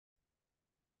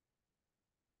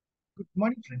Good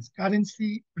morning friends, currency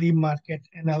pre market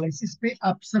analysis पे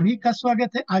आप सभी का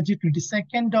स्वागत है। आज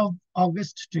 22nd of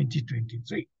August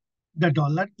 2023. The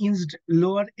dollar inched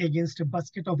lower against a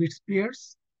basket of its peers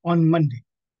on Monday.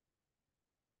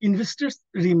 Investors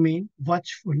remain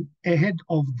watchful ahead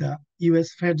of the US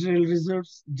Federal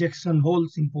Reserve's Jackson Hole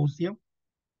symposium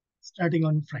starting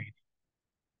on Friday,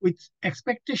 with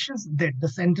expectations that the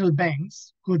central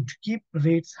banks could keep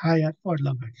rates higher for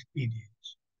longer periods.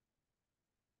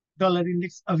 Dollar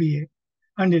index अभी है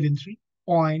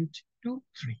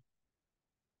 103.23,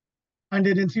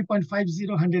 103.50,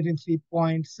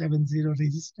 103.70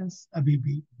 resistance अभी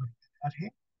भी बरकरार है,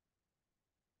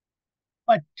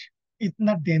 but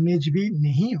इतना damage भी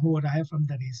नहीं हो रहा है फ्रॉम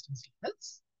द रेजिस्टेंस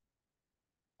लेवल्स।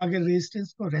 अगर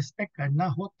रेजिस्टेंस को रेस्पेक्ट करना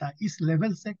होता इस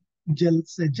लेवल से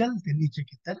जल्द नीचे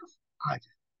की तरफ आ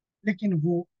जाए, लेकिन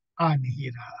वो आ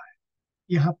नहीं रहा है।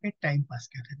 यहाँ पे टाइम पास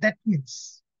कर रहे हैं। That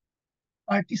means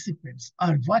participants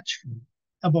are watchful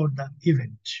about the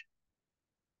event.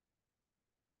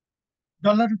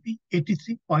 Dollar rupee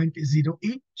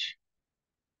 83.08.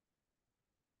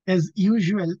 As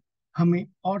usual, हमें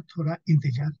और थोड़ा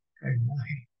इंतजार करना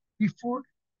है before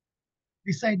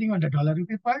deciding on the dollar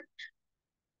rupee part.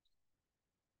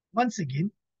 Once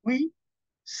again, we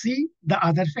see the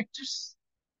other factors.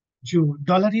 जो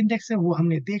डॉलर इंडेक्स है वो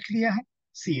हमने देख लिया है।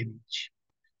 CNH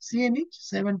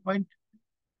 7.88।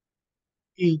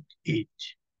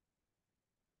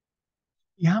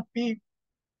 यहाँ पे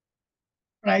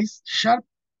प्राइस शार्प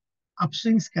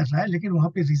अपस्विंग्स कर रहा है, लेकिन वहां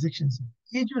पे रिजेक्शंस है।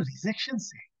 ये जो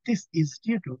रिजेक्शंस है, this is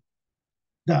due to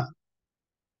the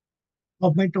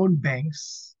government owned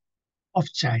banks of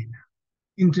China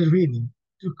intervening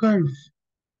to curve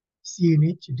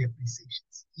CNH depreciation.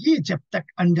 ये जब तक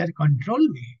अंडर कंट्रोल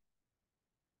में है,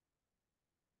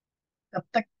 तब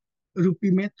तक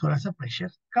रुपी में थोड़ा सा प्रेशर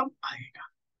कम आएगा।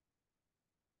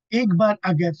 एक बार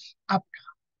अगर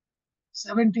आपका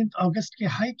 17 अगस्त के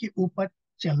हाई के ऊपर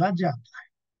चला जाता है,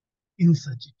 इन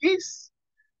सच केस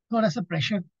थोड़ा सा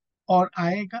प्रेशर और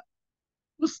आएगा।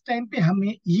 उस टाइम पे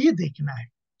हमें ये देखना है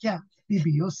क्या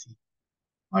PBOC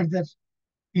फर्दर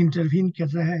इंटरवीन कर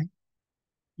रहा है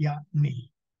या नहीं।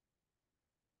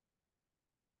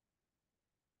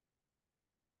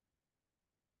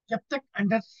 जब तक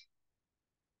अंडर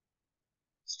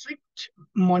स्ट्रिक्ट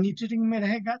मॉनिटरिंग में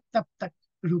रहेगा, तब तक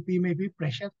रुपी में भी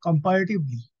प्रेशर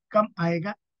कंपैरेटिवली कम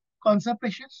आएगा। कौन सा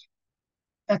pressure?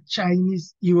 The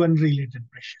Chinese yuan related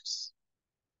pressures.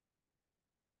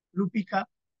 रुपी का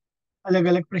अलग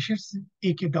अलग प्रेशर्स हैं।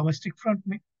 एक है डोमेस्टिक फ्रंट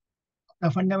में, अपना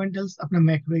फंडामेंटल्स, अपना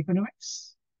मैक्रो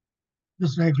इकोनॉमिक्स।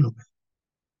 दूसरा है ग्लोबल।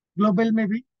 ग्लोबल में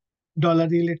भी dollar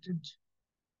related,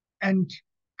 and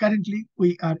currently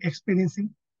we are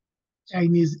experiencing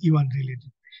Chinese yuan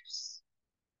related pressures.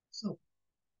 So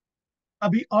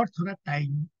अभी और थोड़ा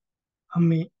टाइम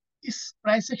हमें इस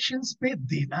प्राइस एक्शंस पे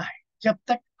देना है, जब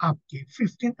तक आपके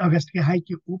 15 अगस्त के हाई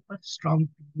के ऊपर स्ट्रॉन्ग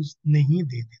क्लोज नहीं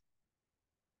दे देते।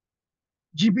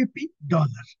 GBP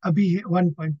डॉलर अभी है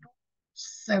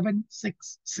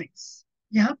 1.2766।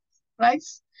 यहाँ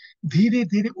प्राइस धीरे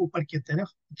धीरे ऊपर की तरफ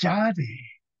जा रहे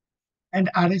हैं, एंड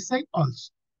RSI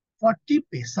ऑल्सो 40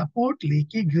 पे सपोर्ट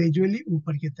लेके ग्रेजुअली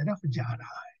ऊपर की तरफ जा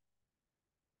रहा है।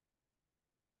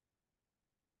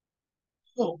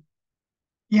 तो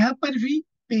यहाँ पर भी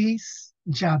पेस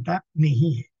ज्यादा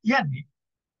नहीं है, यानी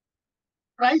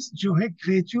प्राइस जो है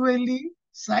gradually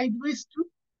sideways to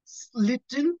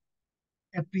little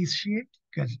appreciate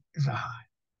कर रहा है।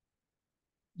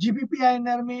 GBP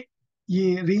INR में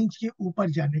ये रेंज के ऊपर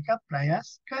जाने का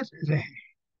प्रयास कर रहे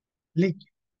हैं, लेकिन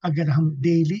अगर हम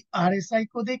डेली RSI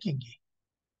को देखेंगे,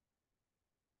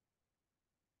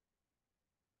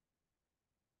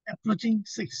 approaching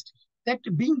 60, that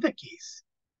being the case,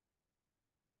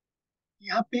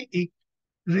 यहाँ पे एक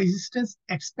रेजिस्टेंस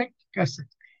एक्सपेक्ट कर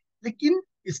सकते हैं, लेकिन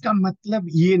इसका मतलब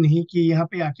ये नहीं कि यहाँ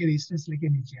पे आके रेजिस्टेंस लेके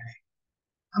नीचे आए।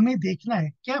 हमें देखना है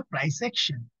क्या प्राइस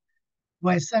एक्शन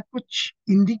वैसा कुछ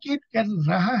इंडिकेट कर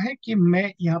रहा है कि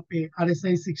मैं यहाँ पे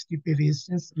RSI 60 पे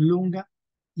रेजिस्टेंस लूंगा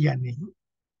या नहीं।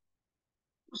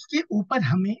 उसके ऊपर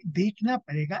हमें देखना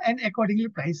पड़ेगा, एंड अकॉर्डिंगली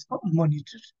प्राइस को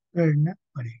मॉनिटर करना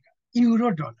पड़ेगा। यूरो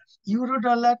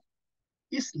डॉलर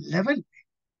इस लेवल पे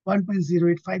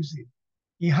 1.0850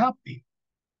 यहाँ पे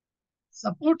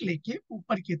सपोर्ट लेके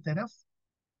ऊपर की तरफ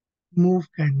मूव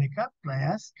करने का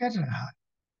प्रयास कर रहा है।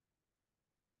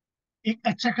 एक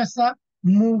अच्छा खासा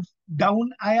मूव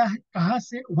डाउन आया है, कहां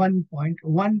से?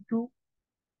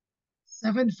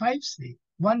 1.1275 से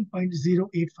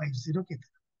 1.0850 की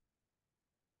तरफ।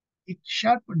 एक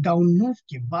शार्प डाउन मूव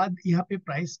के बाद यहाँ पे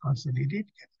प्राइस कंसोलिडेट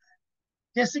कर रहा है।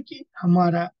 जैसे कि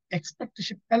हमारा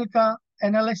एक्सपेक्टेशन कल का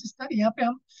एनालिसिस था, यहाँ पे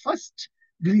हम फर्स्ट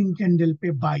ग्रीन कैंडल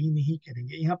पे बाई नहीं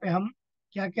करेंगे, यहाँ पे हम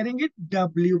क्या करेंगे,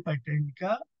 डब्ल्यू पैटर्न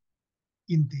का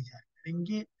इंतजार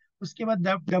करेंगे। उसके बाद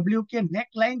डब्ल्यू के नेक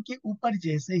लाइन के ऊपर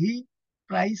जैसे ही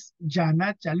प्राइस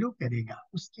जाना चालू करेगा,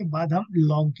 उसके बाद हम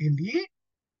लॉन्ग के लिए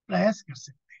प्रयास कर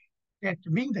सकते हैं। दैट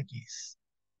बीइंग द केस,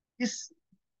 इस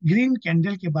ग्रीन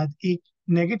कैंडल के बाद एक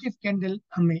नेगेटिव कैंडल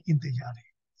हमें इंतजार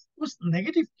है। उस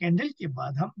नेगेटिव कैंडल के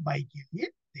बाद हम बाई के लिए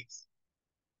देख सकते हैं।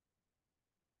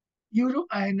 यूरो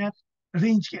आईएनआर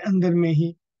रेंज के अंदर में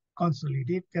ही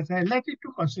कंसोलिडेट कर रहा है, like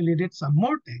to consolidate some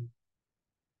more time.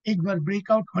 एक बार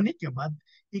ब्रेकआउट होने के बाद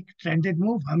एक ट्रेंडेड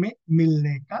मूव हमें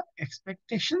मिलने का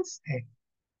एक्सपेक्टेशंस है।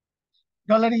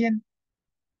 डॉलर येन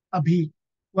अभी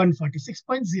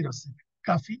 146.07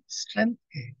 काफी स्ट्रेंथ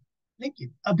है,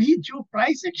 लेकिन अभी जो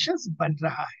प्राइस एक्शंस बन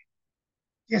रहा है,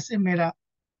 जैसे मेरा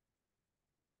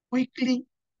क्विकली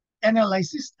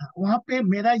एनालिसिस था, वहां पे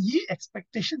मेरा ये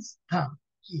एक्सपेक्टेशंस था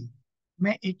कि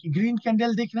मैं एक ग्रीन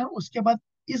कैंडल देख रहा हूँ, उसके बाद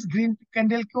इस ग्रीन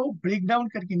कैंडल को ब्रेक डाउन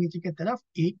करके नीचे की तरफ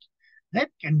एक रेड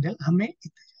कैंडल हमें,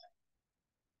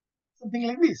 something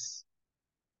like this,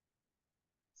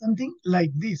 something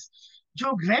like this,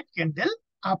 जो रेड कैंडल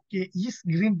आपके इस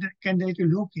ग्रीन कैंडल के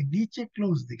लो के नीचे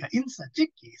क्लोज देगा। इन सच ए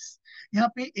केस यहाँ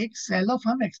पे एक सेल ऑफ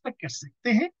हम एक्सपेक्ट कर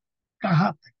सकते हैं।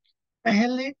 कहाँ तक?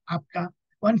 पहले आपका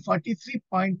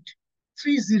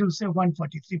 143.30 से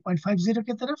 143.50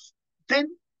 की तरफ,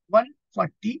 देन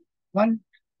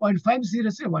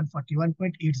 141.50 से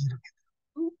 141.80 की तरफ।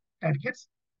 तो टारगेट्स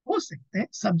हो सकते हैं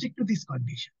सब्जेक्ट टू दिस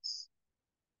कंडीशंस,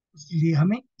 उसके लिए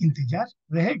हमें इंतजार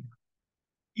रहेगा।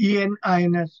 ईएन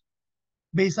आईएनआर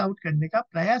बेस आउट करने का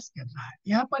प्रयास कर रहा है।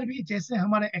 यहाँ पर भी जैसे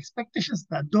हमारा एक्सपेक्टेशंस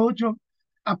था, दो जो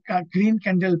आपका ग्रीन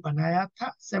कैंडल बनाया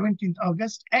था 17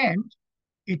 अगस्त एंड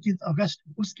 18 अगस्त,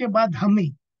 उसके बाद हमें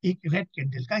एक रेड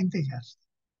कैंडल का इंतजार है।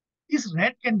 इस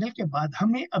रेड कैंडल के बाद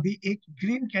हमें अभी एक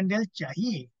ग्रीन कैंडल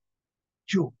चाहिए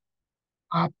जो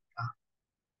आपका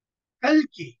कल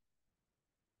के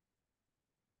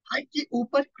हाई के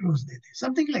ऊपर क्लोज देते,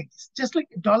 something like this, just like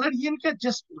dollar yen का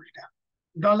जस्ट उल्टा।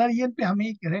 डॉलर येन पे हमें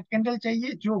एक रेड कैंडल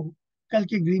चाहिए जो कल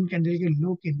के ग्रीन कैंडल के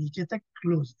लो के नीचे तक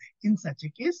क्लोज दे। इन सच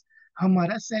ए केस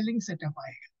हमारा सेलिंग सेटअप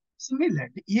आएगा।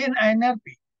 सिमिलरली येन आईएनआर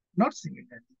पे, नॉट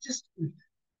सिमिलरली, जस्ट उल्टा,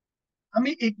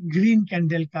 हमें एक ग्रीन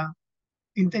कैंडल का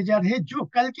इंतजार है जो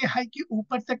कल के हाई के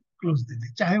ऊपर तक क्लोज दे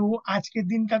दे, चाहे वो आज के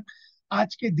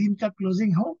दिन का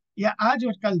क्लोजिंग हो या आज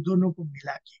और कल दोनों को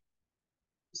मिला के।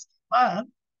 उसके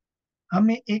बाद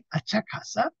हमें एक अच्छा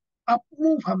खासा अप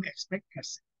मूव हम एक्सपेक्ट कर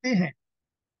सकते हैं।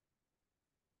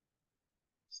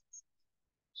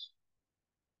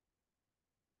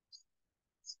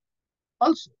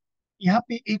 ऑल्सो यहाँ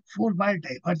पे एक 4 बार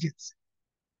डाइवर्जेंस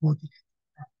बहुत ही,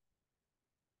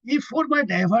 ये 4 बार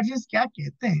डाइवर्जेंस क्या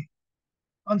कहते हैं?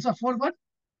 कौन सा 4 बार?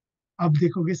 आप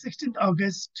देखोगे 16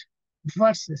 अगस्त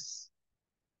वर्सेस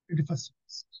 21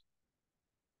 अगस्त,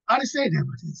 आरएसआई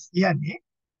डाइवर्जेंस, यानी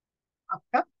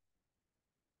आपका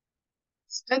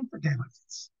स्ट्रेंथ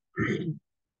डाइवर्जेंस।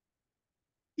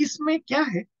 इसमें क्या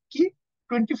है कि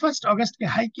 21 अगस्त के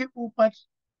हाई के ऊपर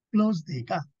क्लोज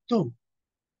देगा तो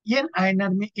येन आईएनआर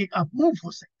में एक अप मूव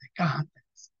हो सकता है। कहां तक?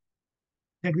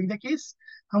 दैट बीइंग द केस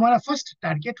हमारा फर्स्ट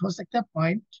टारगेट हो सकता है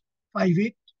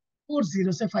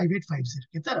 0.5840 से 5850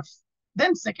 की तरफ।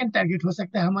 देन सेकंड टारगेट हो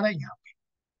सकता है हमारा यहाँ पे,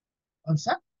 कौन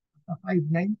सा?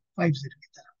 5950 की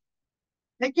तरफ।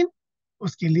 लेकिन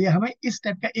उसके लिए हमें इस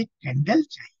टाइप का एक कैंडल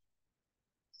चाहिए,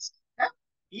 इस टाइप का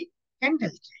एक कैंडल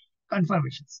चाहिए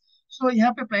कंफर्मेशन। सो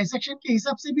यहाँ पे प्राइस एक्शन के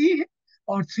हिसाब से भी है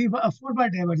और 4 बार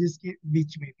डाइवर्जेंस के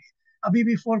बीच में भी। अभी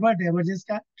भी 4 बार डाइवर्जेंस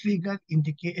का trigger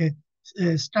indicate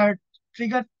start,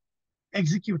 trigger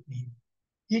execute नहीं है।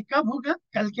 ये कब होगा?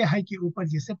 कल के हाई के ऊपर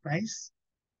जैसे प्राइस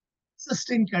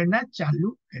सस्टेन करना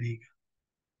चालू करेगा।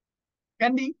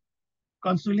 कैंडी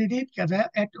कंसोलिडेट कर रहा है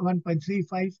एट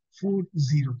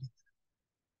 1.3540 की।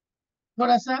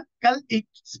 थोड़ा सा कल एक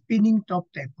spinning top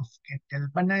type of candle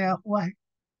बनाया हुआ है।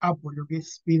 आप बोलोगे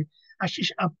स्पिन,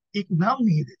 आशीष आप एक नाम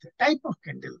नहीं देते, टाइप ऑफ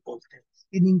कैंडल बोलते हैं,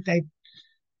 spinning type,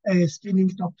 spinning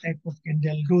top type of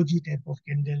candle, doji type of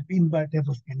candle, pin bar type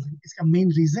of candle. इसका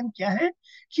मेन रीजन क्या है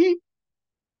कि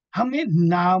हमें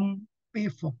नाम पे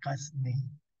फोकस नहीं,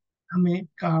 हमें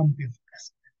काम पे फोकस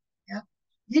करना।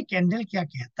 ये कैंडल क्या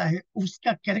कहता है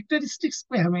उसका कैरेक्टरिस्टिक्स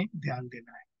पे हमें ध्यान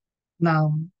देना है।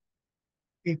 नाम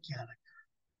पे क्या रखा,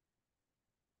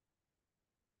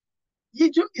 ये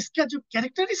जो इसका जो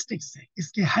कैरेक्टरिस्टिक्स है,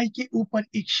 इसके हाई के ऊपर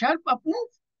एक शार्प अप मूव,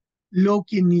 लो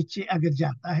के नीचे अगर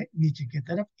जाता है नीचे की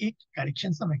तरफ एक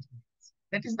करेक्शन समझ।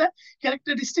 That is the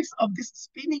characteristics of this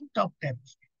spinning top type,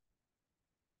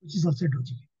 which is also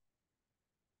doji.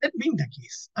 That being the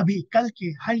case अभी कल के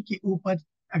हाई के ऊपर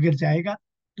अगर जाएगा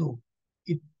तो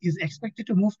it is expected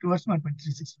to move towards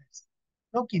 1.36,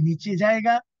 okay नीचे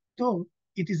जाएगा तो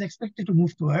it is expected to move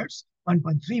towards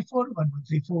 1.34,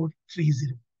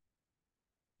 1.3430।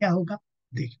 क्या होगा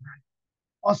देखना है।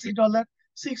 ऑसी डॉलर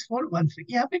 6413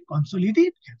 यहाँ पे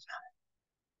कंसोलिडेट कर रहा है।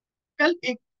 कल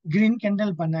एक ग्रीन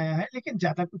कैंडल बनाया है लेकिन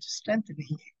ज्यादा कुछ स्ट्रेंथ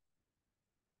नहीं है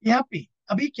यहाँ पे।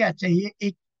 अभी क्या चाहिए,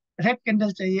 एक रेड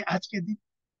कैंडल चाहिए आज के दिन,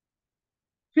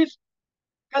 फिर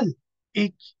कल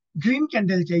एक ग्रीन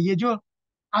कैंडल चाहिए जो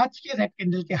आज के रेड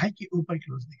कैंडल के हाई के ऊपर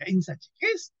क्लोज देगा। इन सच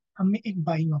केस हमें एक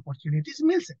बाइंग अपॉर्चुनिटीज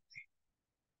मिल सकते हैं।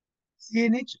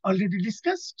 CNH already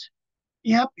discussed.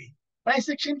 यहाँ पे प्राइस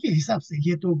एक्शन के हिसाब से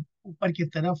ये तो ऊपर की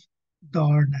तरफ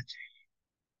दौड़ना चाहिए,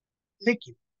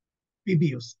 लेकिन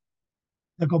PBOC,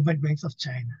 the government banks of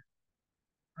China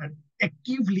are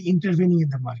actively intervening in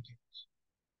the market,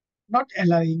 not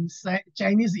allowing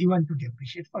Chinese yuan to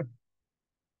depreciate further।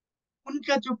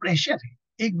 उनका जो प्रेशर है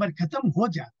एक बार खत्म हो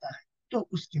जाता है तो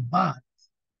उसके बाद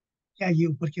क्या ये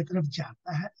ऊपर की तरफ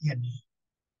जाता है या नहीं,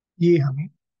 ये हमें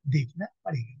देखना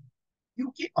पड़ेगा।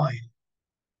 क्योंकि ऑयल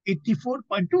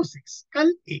 84.26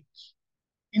 कल एक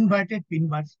inverted pin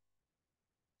bar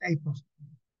type of,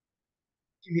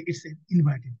 it's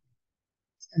inverted.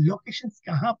 Location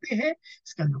कहाँ पे है,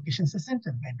 इसका लोकेशन से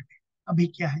सेंटर बैंड पे। अभी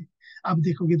क्या है, आप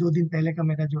देखोगे 2 दिन पहले का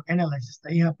मेरा जो एनालिसिस था,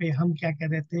 यहाँ पे हम क्या कर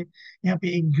रहे थे, यहाँ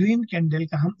पे एक ग्रीन कैंडल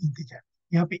का हम इंतजार,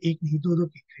 यहाँ पे एक नहीं दो दो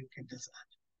के ग्रीन कैंडल्स आ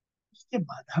रहे। उसके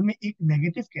बाद हमें एक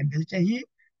नेगेटिव कैंडल चाहिए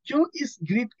जो इस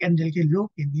ग्रीन कैंडल के लो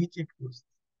के नीचे close,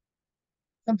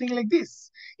 something like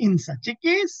this. In such A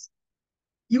case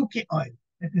UK oil,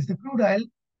 that is the crude oil,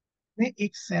 में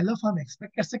एक सेल ऑफ हम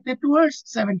एक्सपेक्ट कर सकते हैं टुवर्ड्स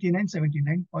 79,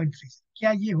 79.3।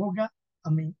 क्या ये होगा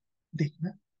हमें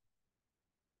देखना।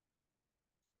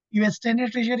 यूएस 10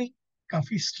 ट्रेजरी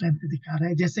काफी स्ट्रेंथ दिखा रहा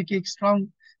है, जैसे कि एक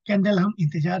स्ट्रॉन्ग कैंडल हम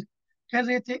इंतजार कर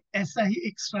रहे थे, ऐसा ही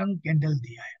एक स्ट्रॉन्ग कैंडल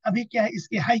दिया है। अभी क्या है,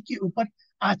 इसके हाई के ऊपर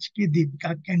आज के दिन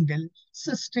का कैंडल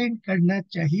सस्टेन करना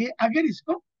चाहिए अगर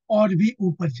इसको और भी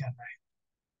ऊपर जाना है।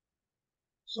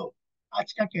 सो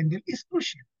आज का कैंडल इज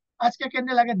क्रूशियल। आज का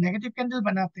कैंडल अगर नेगेटिव कैंडल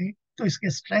बनाते हैं तो इसके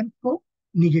स्ट्रेंथ को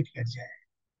निगेट कर जाए,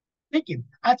 लेकिन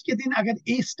आज के दिन अगर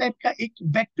इस टाइप का एक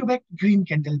back to back green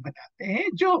candle बनाते हैं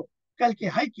जो कल के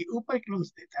हाई के ऊपर क्लोज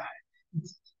देता है,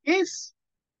 इस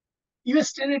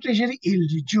यूएस 10 ट्रेजरी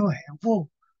यील्ड जो है वो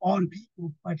और भी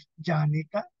ऊपर जाने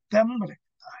का दम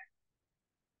रखता है।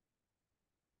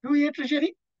 2 ईयर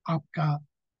ट्रेजरी आपका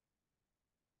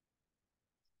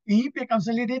यहीं पे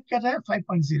कंसोलिडेट कर रहा है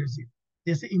 5.00,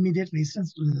 जैसे इमीडिएट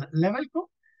रेजिस्टेंस लेवल को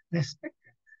रेस्पेक्ट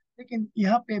करता है, लेकिन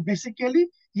यहाँ पे बेसिकली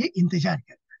ये इंतजार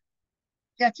करता है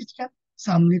क्या चीज का,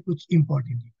 सामने कुछ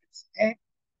इंपॉर्टेंट इवेंट्स है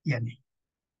या नहीं।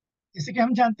 जैसे कि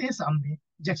हम जानते हैं सामने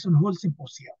जैक्सन होल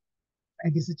सिम्पोसियम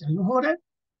आगे से चालू हो रहा है,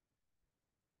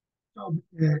 तो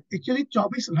एक्चुअली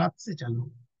 24 रात से चालू,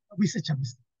 24 से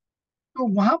 26, तो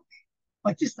वहां पे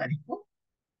 25 तारीख को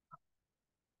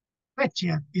Fed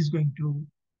chair is going to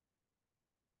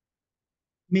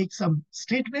make some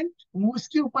statement. वो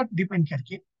उसके ऊपर डिपेंड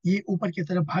करके ये ऊपर की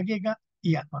तरफ भागेगा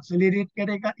या कंसोलिडेट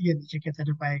करेगा या नीचे की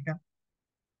तरफ आएगा,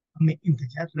 हमें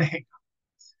इंतजार रहेगा।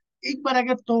 एक बार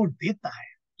अगर तोड़ देता है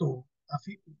तो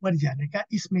काफी ऊपर जाने का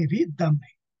इसमें भी दम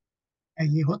है।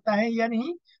 ये होता है या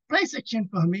नहीं, प्राइस एक्शन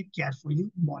को हमें केयरफुली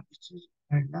मॉनिटर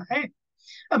करना है।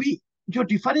 अभी जो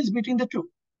difference between the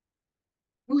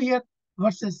 2 year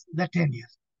versus the 10 year,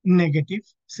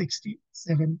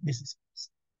 -67 basis points,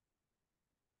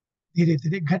 धीरे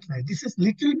धीरे घट रहा है। This is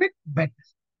little bit better,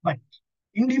 but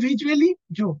individually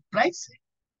जो प्राइस है,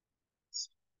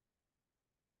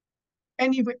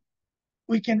 anyway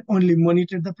we can only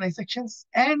monitor the price actions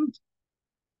and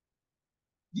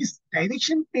जिस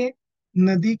डायरेक्शन पे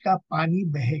नदी का पानी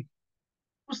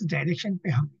बहेगा उस डायरेक्शन पे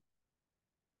हम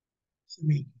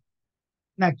स्विमिंग,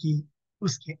 ना कि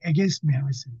उसके अगेंस्ट में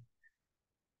हमें स्विमिंग।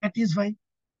 दैट इज वाई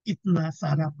इतना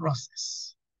सारा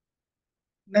प्रोसेस,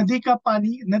 नदी का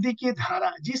पानी, नदी की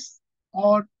धारा जिस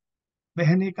और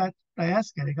बहने का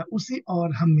प्रयास करेगा उसी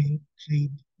और हमें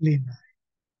ट्रेड लेना है।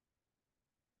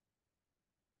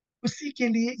 उसी के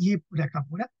लिए ये पूरा का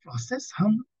पूरा प्रोसेस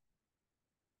हम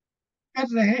कर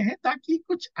रहे हैं ताकि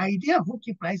कुछ आइडिया हो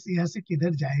कि प्राइस यहाँ से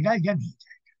किधर जाएगा या नहीं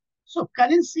जाएगा। सो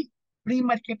करेंसी प्री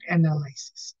मार्केट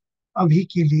एनालिसिस अभी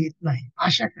के लिए इतना ही।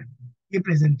 आशा करता हूँ ये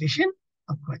प्रेजेंटेशन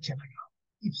आपको अच्छा लगा।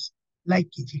 लाइक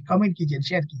कीजिए, कमेंट कीजिए,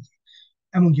 शेयर कीजिए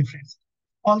among your friends.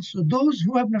 Also, those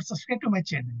who have not subscribed to my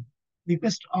channel,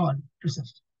 request all to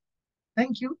subscribe.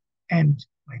 Thank you and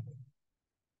bye.